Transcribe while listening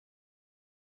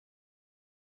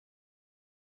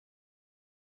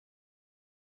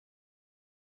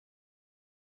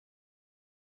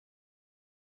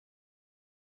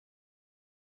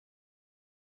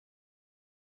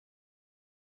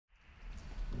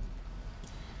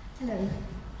Hello.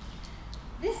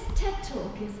 This TED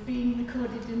Talk is being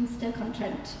recorded in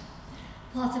Stoke-on-Trent,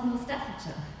 part of North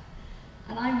Staffordshire.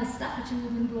 And I'm a Staffordshire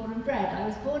woman born and bred. I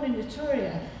was born in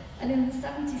Etruria, and in the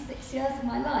 76 years of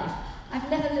my life, I've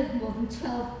never lived more than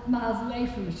 12 miles away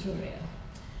from Etruria.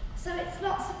 So it's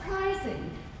not surprising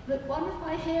that one of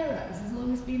my heroes has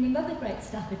always been another great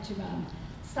Staffordshire man,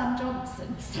 Samuel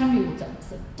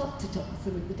Johnson, Dr.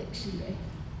 Johnson with the dictionary.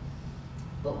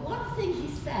 But one thing he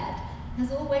said has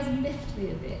always miffed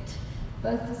me a bit,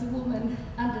 both as a woman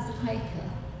and as a Quaker.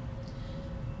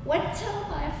 When told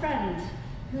by a friend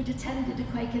who'd attended a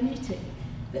Quaker meeting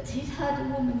that he'd heard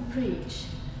a woman preach,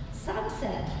 Sam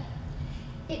said,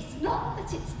 "It's not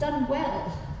that it's done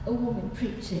well, a woman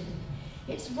preaching,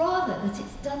 it's rather that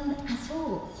it's done at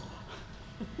all."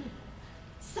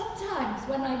 Sometimes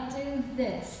when I do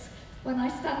this, when I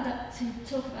stand up to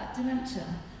talk about dementia,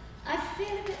 I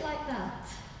feel a bit like that.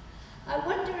 I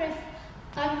wonder if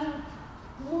I'm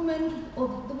the woman,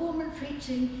 or the woman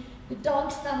preaching, the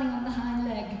dog standing on the hind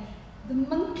leg, the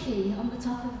monkey on the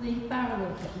top of the barrel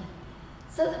organ,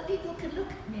 so that people can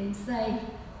look at me and say,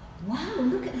 "Wow,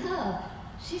 look at her.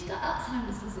 She's got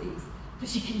Alzheimer's disease, but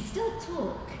she can still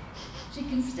talk. She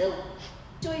can still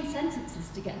join sentences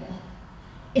together.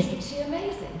 Isn't she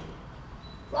amazing?"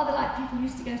 Rather like people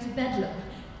used to go to Bedlam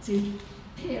to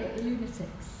peer at the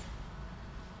lunatics.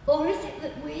 Or is it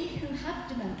that we who have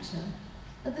dementia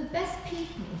are the best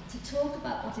people to talk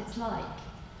about what it's like,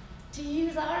 to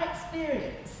use our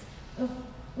experience of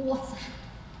what's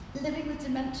living with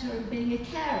dementia and being a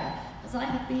carer, as I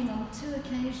have been on 2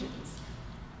 occasions,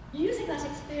 using that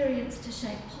experience to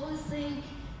shape policy,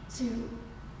 to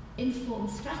inform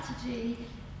strategy,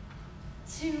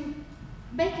 to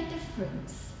make a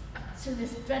difference to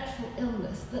this dreadful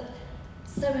illness that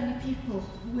so many people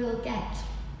will get.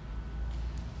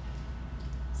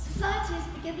 Society is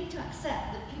beginning to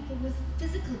accept that people with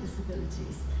physical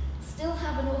disabilities still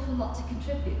have an awful lot to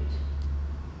contribute.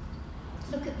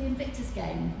 Look at the Invictus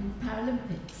Game in the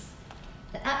Paralympics,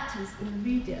 at actors in the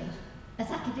media, at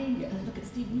academia, look at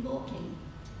Stephen Hawking.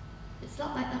 It's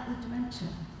not like that with dementia.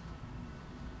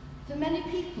 For many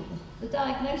people, the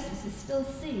diagnosis is still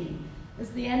seen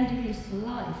as the end of useful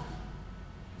life.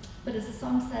 But as the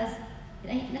song says, it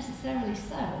ain't necessarily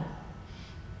so.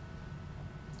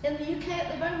 In the UK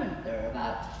at the moment, there are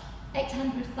about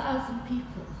 800,000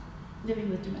 people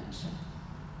living with dementia.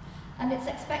 And it's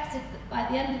expected that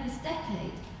by the end of this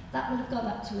decade, that will have gone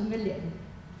up to 1 million.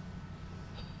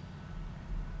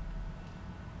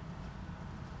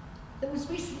 There was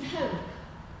recent hope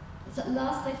that at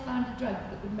last they found a drug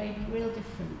that would make a real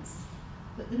difference.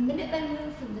 But the minute they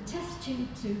moved from the test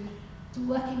tube to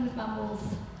working with mammals,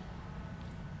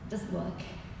 it doesn't work.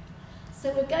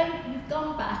 So we've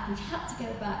gone back, we've had to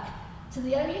go back to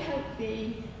the only hope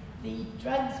being the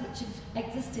drugs which have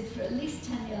existed for at least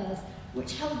 10 years,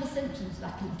 which held the symptoms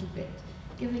back a little bit,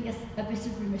 giving us a bit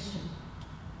of remission.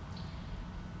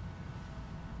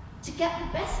 To get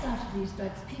the best out of these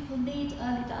drugs, people need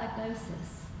early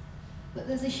diagnosis. But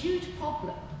there's a huge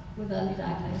problem with early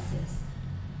diagnosis.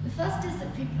 The first is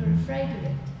that people are afraid of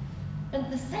it.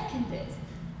 And the second is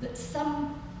that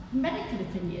some medical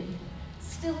opinion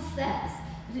still says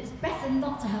that it's better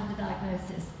not to have the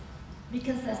diagnosis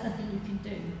because there's nothing you can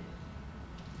do.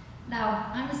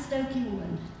 Now, I'm a Stokey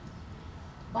woman.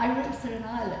 My roots are in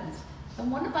Ireland,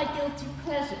 and one of my guilty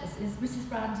pleasures is Mrs.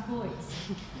 Brown's Boys.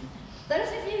 Those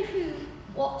of you who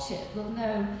watch it will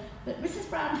know that Mrs.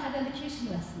 Brown had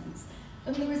elocution lessons,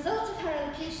 and the result of her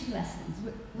elocution lessons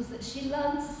was that she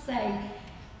learned to say,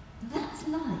 "That's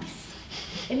nice,"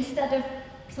 instead of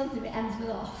something that ends with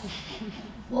 "off."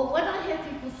 Well, when I hear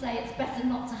people say it's better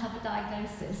not to have a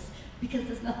diagnosis because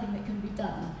there's nothing that can be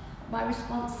done, my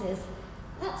response is,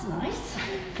 "That's nice."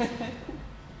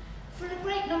 For a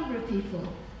great number of people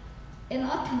in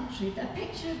our country, their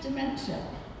picture of dementia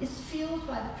is fueled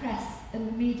by the press and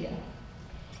the media.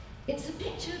 It's a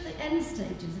picture of the end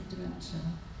stages of dementia,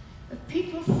 of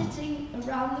people sitting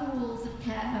around the walls of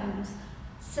care homes,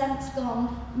 sense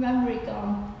gone, memory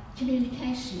gone,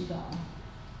 communication gone,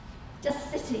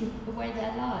 just sitting away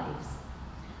their lives.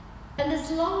 And as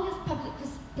long as public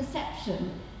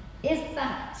perception is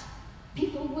that,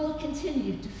 people will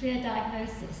continue to fear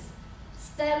diagnosis,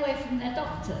 stay away from their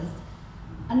doctors,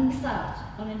 and miss out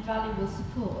on invaluable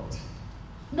support,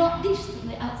 not least from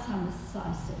the Alzheimer's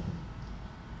Society.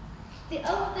 The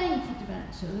old name for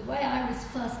dementia, the way I was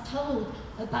first told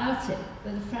about it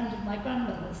by a friend of my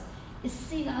grandmother's, is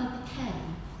senile decay.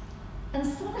 And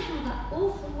somehow that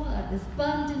awful word is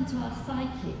burned into our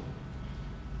psyche.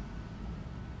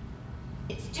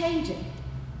 It's changing,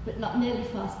 but not nearly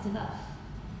fast enough.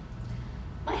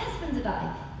 My husband and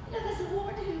I, You know, there's a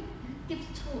woman who gives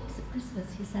talks at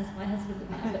Christmas who says, my husband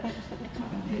and I, but I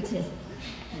can't remember who it is.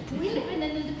 We live in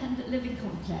an independent living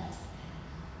complex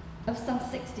of some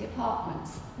 60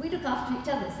 apartments. We look after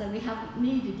each other, so we haven't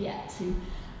needed yet to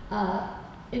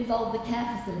involve the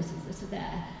care facilities that are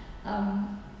there,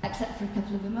 except for a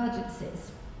couple of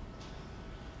emergencies.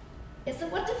 It's a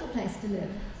wonderful place to live.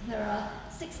 There are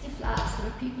 60 flats, there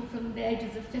are people from the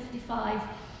ages of 55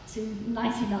 to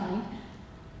 99,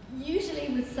 usually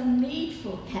with some need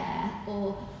for care,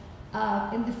 or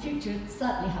in the future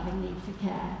certainly having need for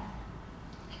care.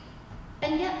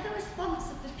 And yet the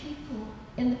response of the people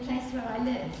in the place where I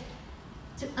live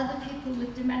to other people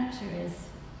with dementia is,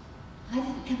 I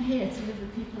didn't come here to live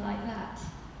with people like that.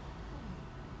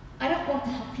 I don't want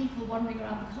to have people wandering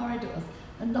around the corridors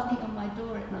and knocking on my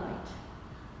door at night.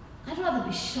 I'd rather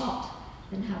be shot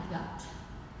than have that.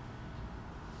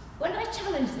 When I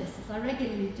challenge this, as I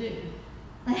regularly do,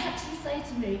 they actually say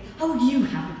to me, oh, you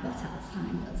haven't got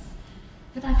Alzheimer's,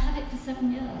 but I've had it for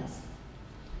 7 years.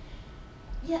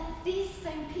 Yet these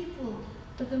same people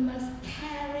are the most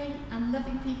caring and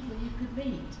loving people you could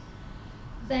meet.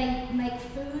 They make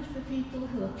food for people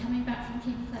who are coming back from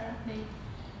chemotherapy.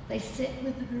 They sit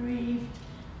with the bereaved.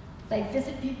 They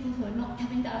visit people who are not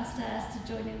coming downstairs to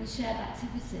join in the shared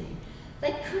activity.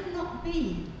 They could not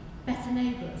be better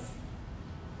neighbours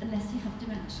unless you have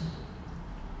dementia.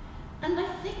 And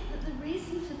I think that the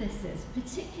reason for this is,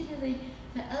 particularly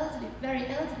for elderly, very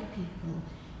elderly people,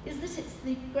 is that it's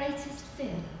the greatest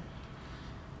fear.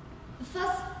 The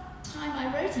first time I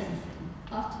wrote anything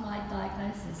after my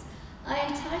diagnosis, I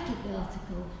entitled the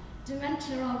article,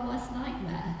 Dementia Our Worst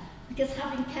Nightmare, because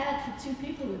having cared for 2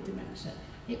 people with dementia,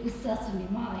 it was certainly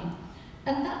mine.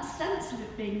 And that sense of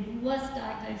it being the worst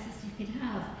diagnosis you could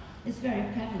have is very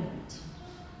prevalent.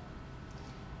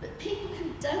 But people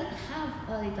who don't have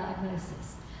early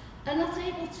diagnosis are not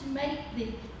able to make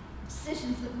the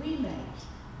decisions that we made,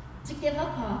 to give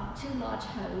up our too large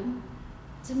home,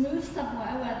 to move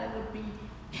somewhere where there would be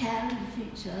care in the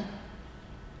future,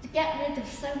 to get rid of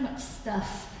so much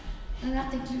stuff, and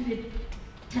that included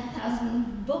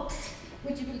 10,000 books.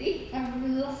 Would you believe I've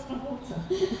lost my water?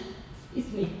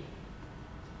 Excuse me.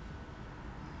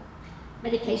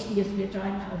 Medication gives me a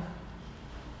dry mouth.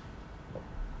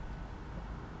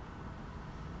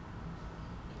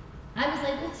 I was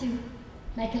able to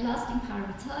make a lasting power of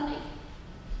attorney,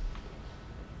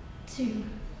 to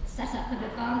set up an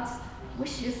advance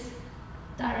wishes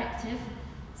directive,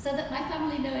 so that my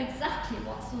family know exactly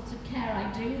what sort of care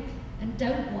I do and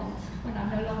don't want when I'm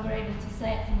no longer able to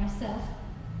say it for myself.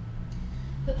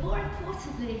 But more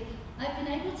importantly, I've been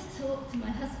able to talk to my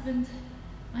husband,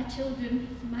 my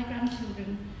children, my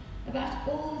grandchildren about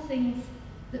all the things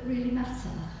that really matter.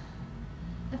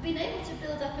 I've been able to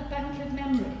build up a bank of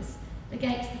memories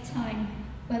against the time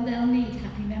when they'll need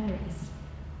happy memories.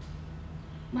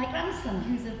 My grandson,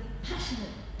 who's a passionate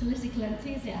political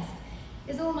enthusiast,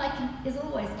 is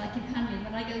always my companion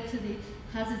when I go to the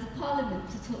Houses of Parliament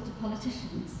to talk to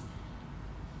politicians.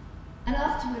 And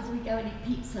afterwards we go and eat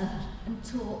pizza and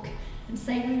talk and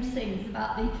say rude things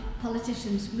about the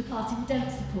politicians from the party we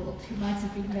don't support who might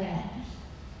have been there.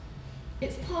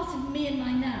 It's part of me and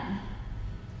my nan,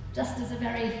 just as a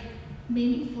very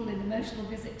meaningful and emotional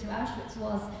visit to Auschwitz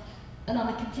was, and on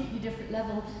a completely different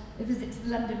level, a visit to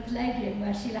the London Palladium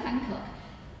where Sheila Hancock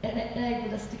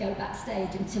enabled us to go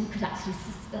backstage and Tim could actually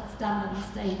stand on the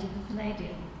stage of the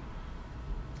Palladium.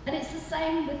 And it's the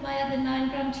same with my other 9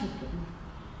 grandchildren.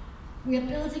 We are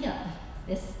building up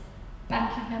this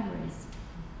bank of memories.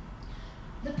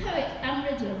 The poet Anne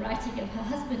Riddler, writing of her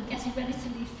husband getting ready to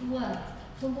leave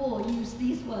for war, used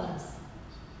these words.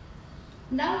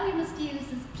 Now we must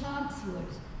use as plants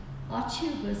would our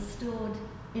tubers stored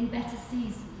in better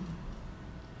season,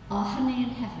 our honey in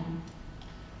heaven.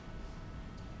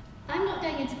 I'm not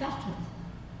going into battle,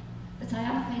 but I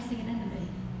am facing an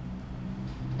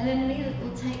enemy that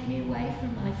will take me away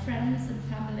from my friends and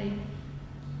family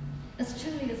as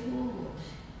truly as war would,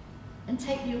 and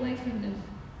take me away from them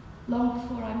long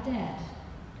before I'm dead.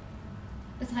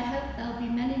 But I hope there'll be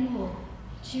many more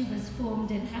tubers formed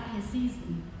in happier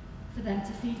season for them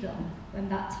to feed on when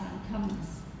that time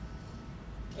comes.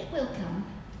 It will come.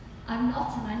 I'm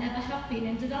not, and I never have been,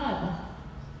 in denial.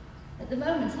 At the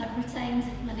moment, I've retained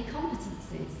many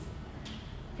competencies.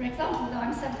 For example, though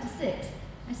I'm 76,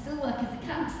 I still work as a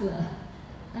counsellor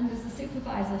and as a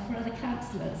supervisor for other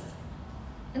counsellors.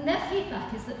 And their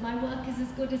feedback is that my work is as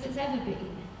good as it's ever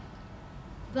been.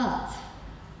 But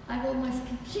I've almost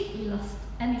completely lost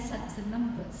any sense of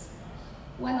numbers.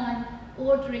 When I'm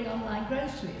ordering online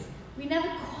groceries, we never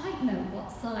quite know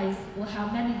what size or how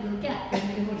many we'll get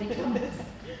when the order comes.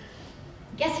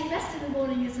 Getting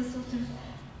morning is a sort of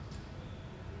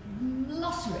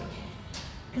lottery,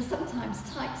 because sometimes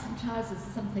tights and trousers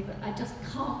are something that I just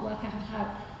can't work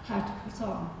out how to put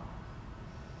on.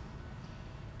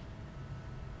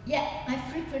 Yet I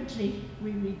frequently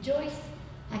reread Joyce.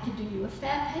 I could do you a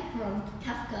fair paper on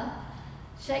Kafka.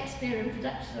 Shakespeare in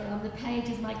production or on the page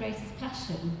is my greatest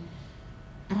passion.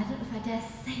 And I don't know if I dare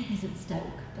say this at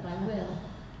Stoke, but I will.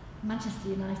 Manchester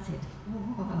United.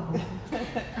 Whoa.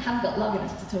 I haven't got long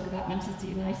enough to talk about Manchester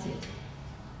United.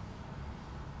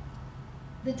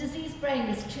 The diseased brain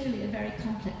is truly a very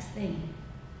complex thing.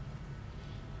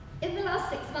 In the last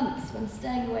 6 months, when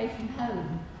staying away from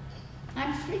home,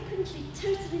 I'm frequently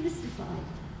totally mystified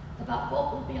about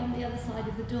what will be on the other side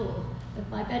of the door of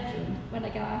my bedroom when I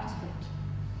go out of it.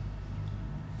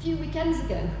 A few weekends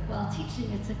ago, while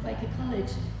teaching at a Quaker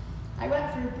college, I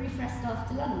went for a brief rest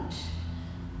after lunch.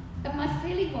 And my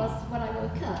feeling was, when I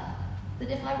woke up, that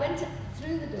if I went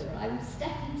through the door, I would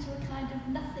step into a kind of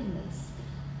nothingness.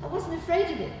 I wasn't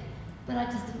afraid of it, but I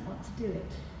just didn't want to do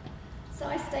it. So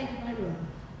I stayed in my room.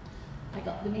 I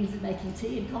got the means of making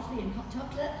tea and coffee and hot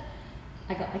chocolate.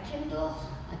 I got my Kindle,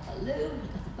 I got a loo, I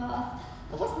got a bath.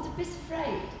 I wasn't a bit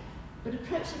afraid, but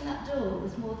approaching that door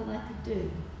was more than I could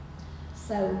do.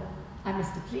 So I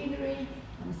missed a plenary,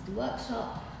 I missed a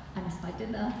workshop, I missed my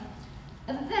dinner.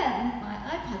 And then my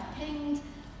iPad pinged,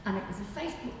 and it was a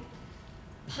Facebook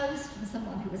post from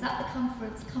someone who was at the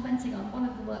conference commenting on one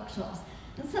of the workshops,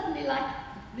 and suddenly, like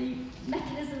the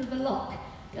mechanism of a lock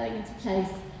going into place,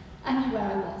 I knew where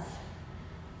I was.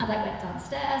 And I went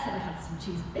downstairs and I had some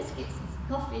cheese and biscuits and some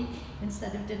coffee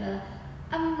instead of dinner.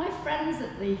 And my friends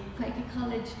at the Quaker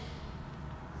College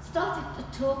started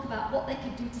to talk about what they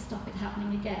could do to stop it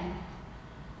happening again.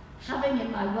 Having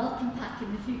in my welcome pack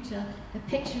in the future a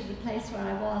picture of the place where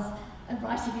I was and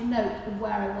writing a note of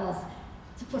where I was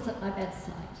to put at my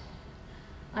bedside.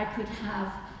 I could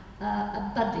have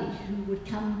a buddy who would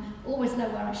come, always know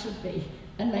where I should be,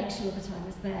 and make sure that I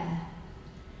was there.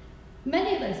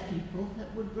 Many of those people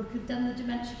at Woodbrook have done the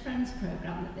Dementia Friends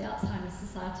programme that the Alzheimer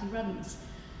Society runs.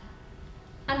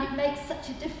 And it makes such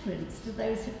a difference to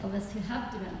those of us who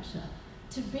have dementia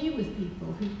to be with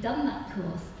people who've done that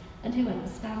course and who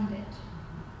understand it.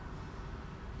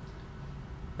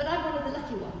 But I'm one of the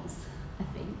lucky ones, I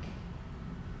think.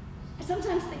 I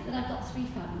sometimes think that I've got 3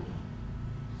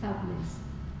 families.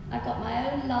 I've got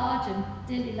my own large and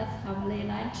dearly loved family,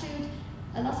 and I include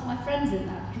a lot of my friends in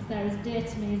that because they're as dear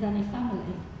to me as any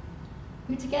family,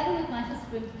 who together with my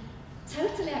husband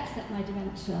totally accept my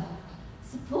dementia,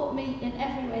 support me in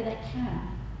every way they can.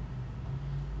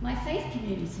 My faith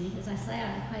community, as I say,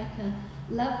 I'm a Quaker,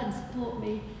 love and support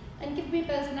me and give me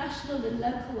both national and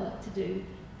local work to do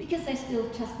because they still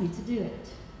trust me to do it.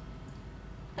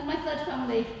 And my third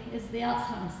family is the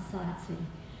Alzheimer Society,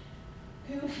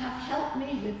 who have helped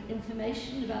me with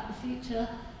information about the future,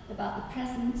 about the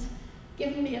present,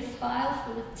 given me a file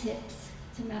full of tips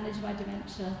to manage my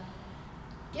dementia,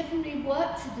 given me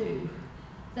work to do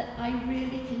that I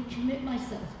really can commit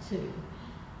myself to,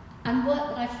 and work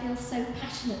that I feel so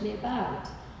passionately about.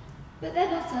 But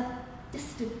they're not a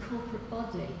distant corporate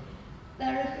body.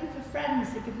 They're a group of friends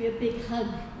who give me a big hug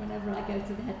whenever I go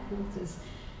to the headquarters,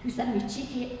 who send me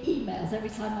cheeky emails every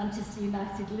time Manchester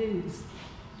United lose,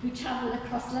 who travel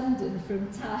across London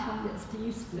from Tower Hamlets to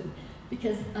Euston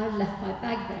because I've left my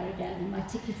bag there again and my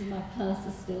ticket and my purse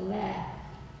are still there.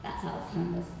 That's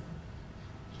Alzheimer's.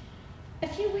 A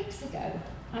few weeks ago,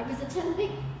 I was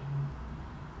attending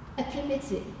a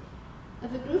committee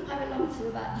of a group I belong to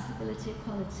about disability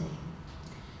equality.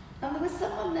 And there was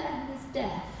someone there who was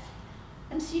deaf,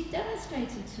 and she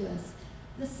demonstrated to us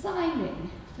the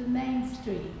signing for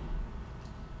mainstream.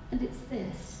 And it's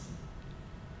this.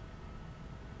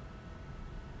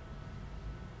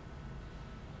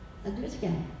 I'll do it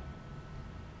again.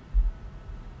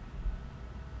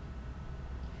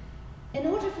 In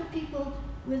order for people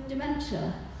with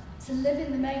dementia to live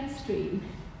in the mainstream,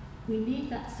 we need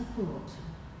that support.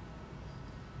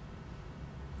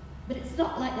 But it's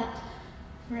not like that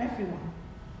for everyone.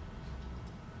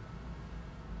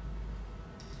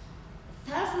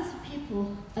 Thousands of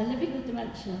people are living with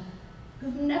dementia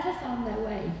who've never found their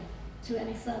way to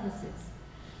any services.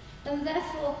 And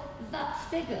therefore, that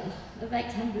figure of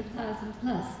 800,000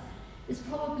 plus is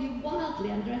probably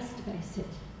wildly underestimated.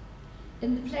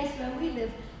 In the place where we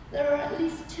live, there are at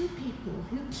least 2 people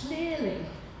who clearly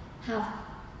have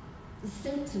the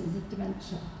symptoms of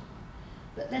dementia,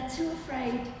 but they're too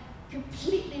afraid,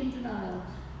 completely in denial,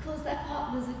 cause their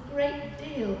partners a great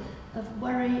deal of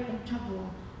worry and trouble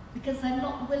because they're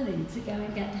not willing to go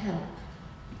and get help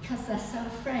because they're so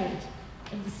afraid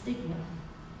of the stigma.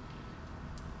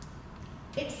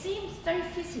 It's seems very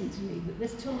fitting to me that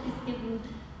this talk is given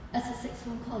at a sixth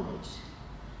form college,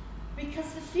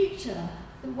 because the future,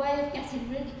 the way of getting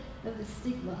rid of the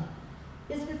stigma,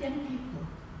 is with young people.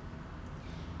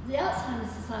 The Alzheimer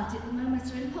Society at the moment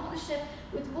are in partnership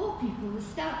with more people, the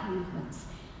Scout movement.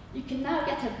 You can now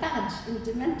get a badge in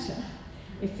dementia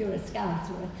if you're a Scout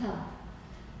or a Cub.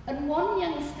 And one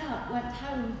young Scout went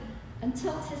home and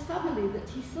told his family that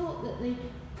he thought that the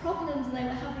problems they were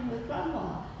having with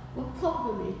Grandma were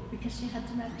probably because she had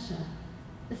dementia.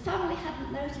 The family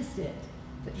hadn't noticed it,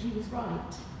 but he was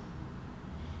right.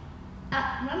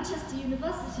 At Manchester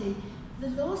University, the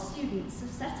law students have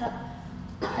set up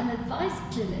an advice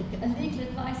clinic, a legal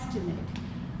advice clinic,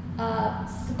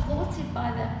 supported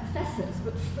by their professors,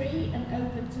 but free and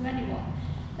open to anyone.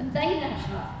 And they now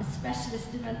have a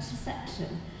specialist dementia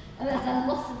section. And there's a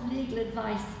lot of legal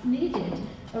advice needed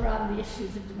around the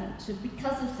issues of dementia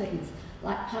because of things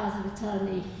like powers of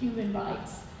attorney, human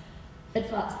rights,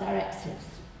 advanced directives.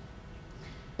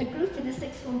 A group in a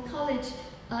sixth form college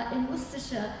in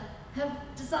Worcestershire have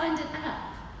designed an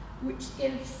app which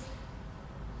gives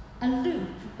a loop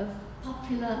of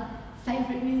popular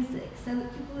favourite music so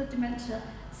that people with dementia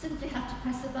simply have to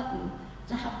press a button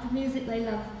to have the music they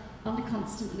love on a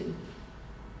constant loop.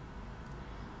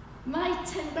 My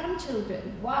 10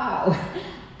 grandchildren, wow,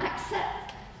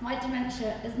 accept my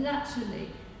dementia as naturally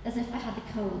as if I had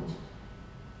a cold.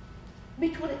 We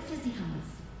call it fizzy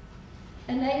hammers,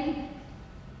 a name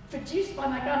produced by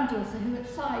my granddaughter who at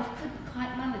 5 couldn't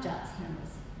quite manage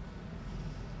Alzheimer's.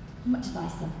 Much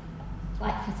nicer,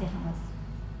 like fizzy hammers.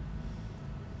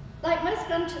 Like most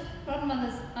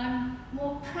grandmothers, I'm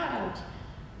more proud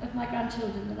of my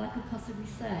grandchildren than I could possibly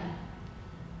say.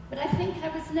 But I think I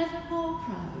was never more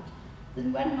proud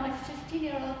than when my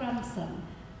 15-year-old grandson,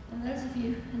 and those of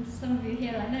you, and some of you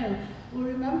here I know, will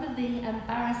remember the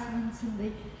embarrassment and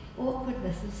the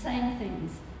awkwardness of saying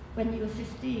things when you were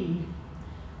 15.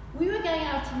 We were going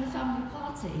out on the family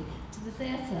party to the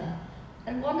theatre,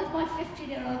 and one of my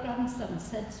 15-year-old grandsons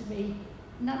said to me,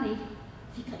 "Nanny,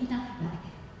 have you got your nappy bag?"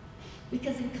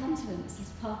 Because incontinence is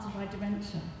part of my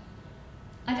dementia.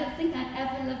 I don't think I'd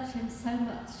ever loved him so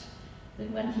much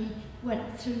than when he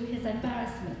went through his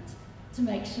embarrassment to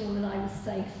make sure that I was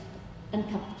safe and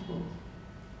comfortable.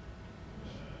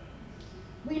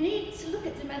 We need to look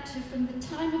at dementia from the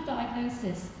time of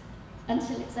diagnosis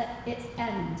until it's at its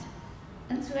end,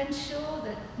 and to ensure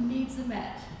that needs are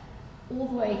met all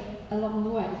the way along the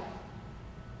way.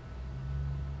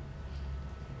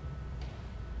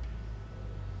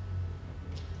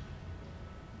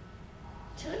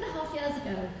 Two and a half years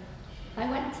ago, I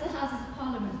went to the Houses of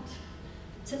Parliament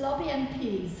to lobby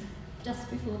MPs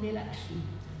just before the election.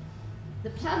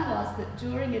 The plan was that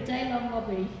during a day-long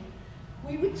lobby,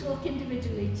 we would talk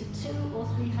individually to 200 or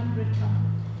 300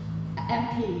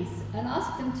 MPs and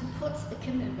ask them to put a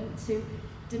commitment to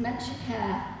dementia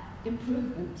care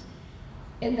improvement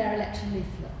in their election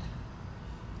leaflet.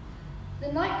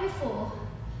 The night before,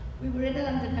 we were in a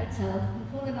London hotel,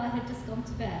 and Paul and I had just gone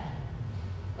to bed,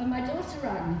 when my daughter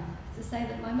rang to say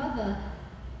that my mother,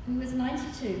 who was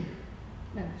 92,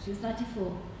 no, she was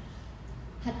 94,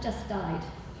 had just died.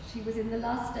 She was in the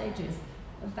last stages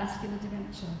of vascular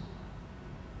dementia.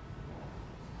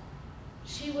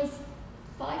 She was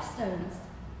 5 stones.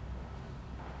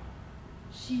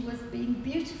 She was being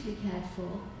beautifully cared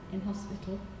for in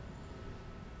hospital.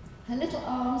 Her little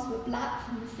arms were black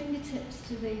from the fingertips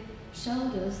to the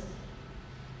shoulders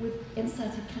with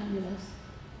inserted cannulas.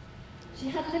 She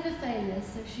had liver failure,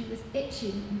 so she was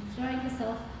itching and throwing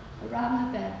herself around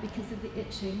the bed because of the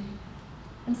itching.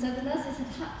 And so the nurses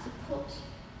had to put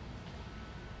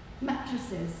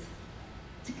mattresses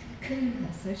to cocoon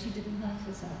her so she didn't hurt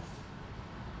herself.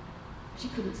 She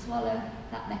couldn't swallow,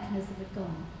 that mechanism had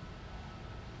gone.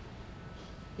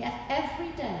 Yet every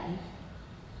day,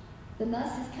 the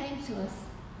nurses came to us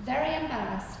very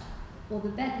embarrassed, or the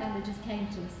bed managers came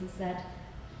to us and said,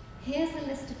 "Here's a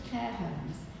list of care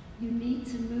homes you need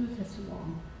to move her to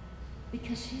one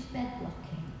because she's bed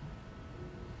blocking."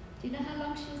 Do you know how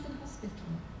long she was in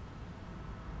hospital?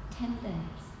 10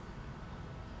 days.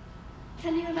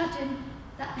 Can you imagine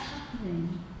that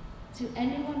happening to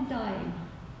anyone dying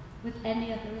with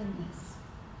any other illness?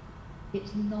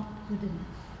 It's not good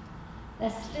enough.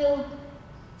 There's still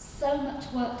so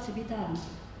much work to be done.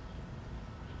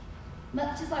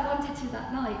 Much as I wanted to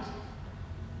that night,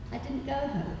 I didn't go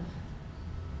home.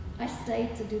 I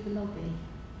stayed to do the lobby.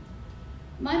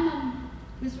 My mum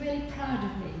was really proud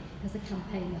of me as a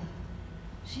campaigner.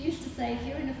 She used to say, if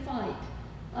you're in a fight,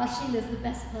 our Sheila's the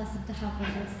best person to have on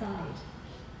her side.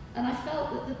 And I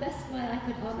felt that the best way I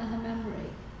could honour her memory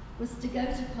was to go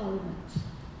to Parliament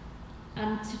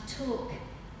and to talk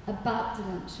about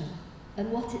dementia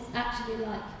and what it's actually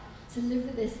like to live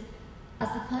with this as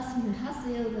the person who has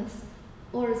the illness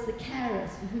or as the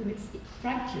carers for whom it's,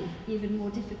 frankly, even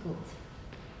more difficult.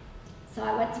 So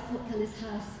I went to Portcullis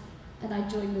House and I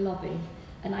joined the lobby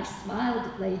and I smiled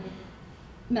at the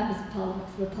members of Parliament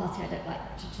for a party I don't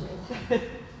like much at all.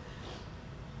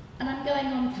 And I'm going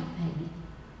on campaigning.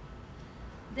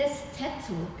 This TED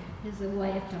Talk is a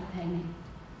way of campaigning.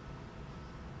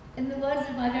 In the words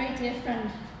of my very dear friend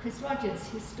Chris Rogers,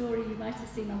 whose story you might have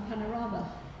seen on Panorama,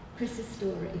 Chris's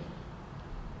story,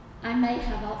 I may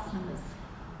have Alzheimer's,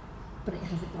 but it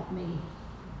hasn't got me.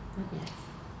 Not yet.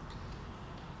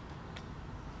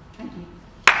 Thank you.